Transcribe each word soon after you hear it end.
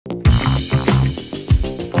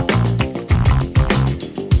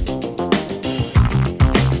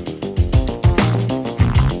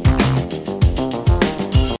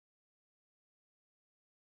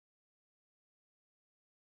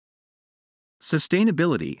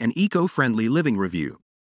Sustainability and Eco-Friendly Living Review.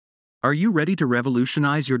 Are you ready to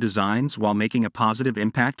revolutionize your designs while making a positive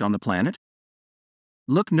impact on the planet?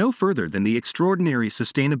 Look no further than the extraordinary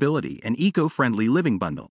Sustainability and Eco-Friendly Living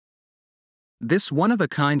Bundle. This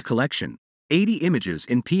one-of-a-kind collection, 80 images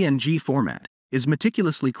in PNG format, is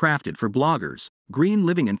meticulously crafted for bloggers, green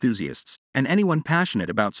living enthusiasts, and anyone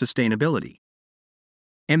passionate about sustainability.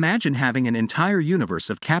 Imagine having an entire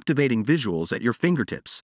universe of captivating visuals at your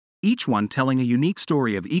fingertips, each one telling a unique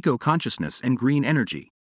story of eco-consciousness and green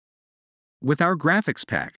energy. With our graphics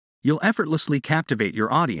pack, you'll effortlessly captivate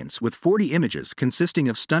your audience with 40 images consisting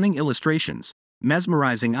of stunning illustrations,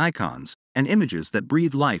 mesmerizing icons, and images that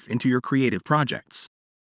breathe life into your creative projects.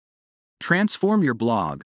 Transform your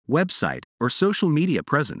blog, website, or social media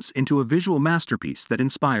presence into a visual masterpiece that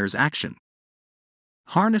inspires action.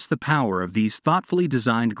 Harness the power of these thoughtfully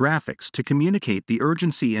designed graphics to communicate the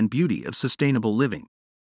urgency and beauty of sustainable living.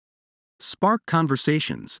 Spark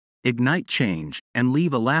conversations, ignite change, and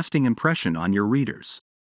leave a lasting impression on your readers.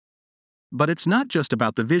 But it's not just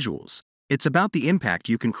about the visuals, it's about the impact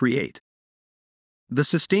you can create. The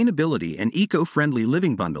Sustainability and Eco-Friendly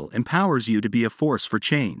Living Bundle empowers you to be a force for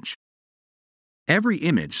change. Every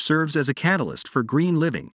image serves as a catalyst for green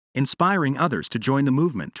living, inspiring others to join the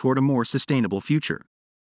movement toward a more sustainable future.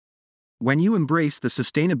 When you embrace the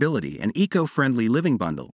Sustainability and Eco-Friendly Living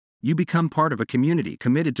Bundle, you become part of a community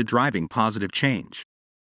committed to driving positive change.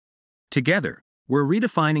 Together, we're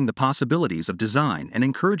redefining the possibilities of design and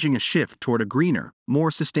encouraging a shift toward a greener,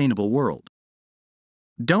 more sustainable world.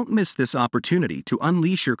 Don't miss this opportunity to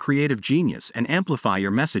unleash your creative genius and amplify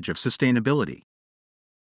your message of sustainability.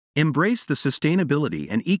 Embrace the Sustainability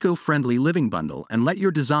and Eco-Friendly Living Bundle and let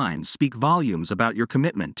your designs speak volumes about your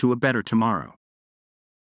commitment to a better tomorrow.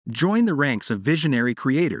 Join the ranks of visionary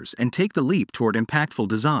creators and take the leap toward impactful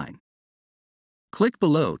design. Click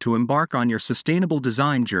below to embark on your sustainable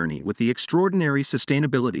design journey with the extraordinary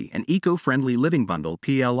Sustainability and Eco-Friendly Living Bundle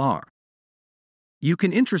 (PLR). You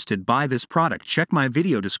can interested buy this product. Check my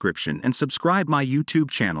video description and subscribe my YouTube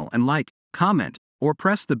channel and like, comment, or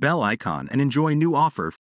press the bell icon and enjoy new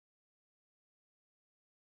offer.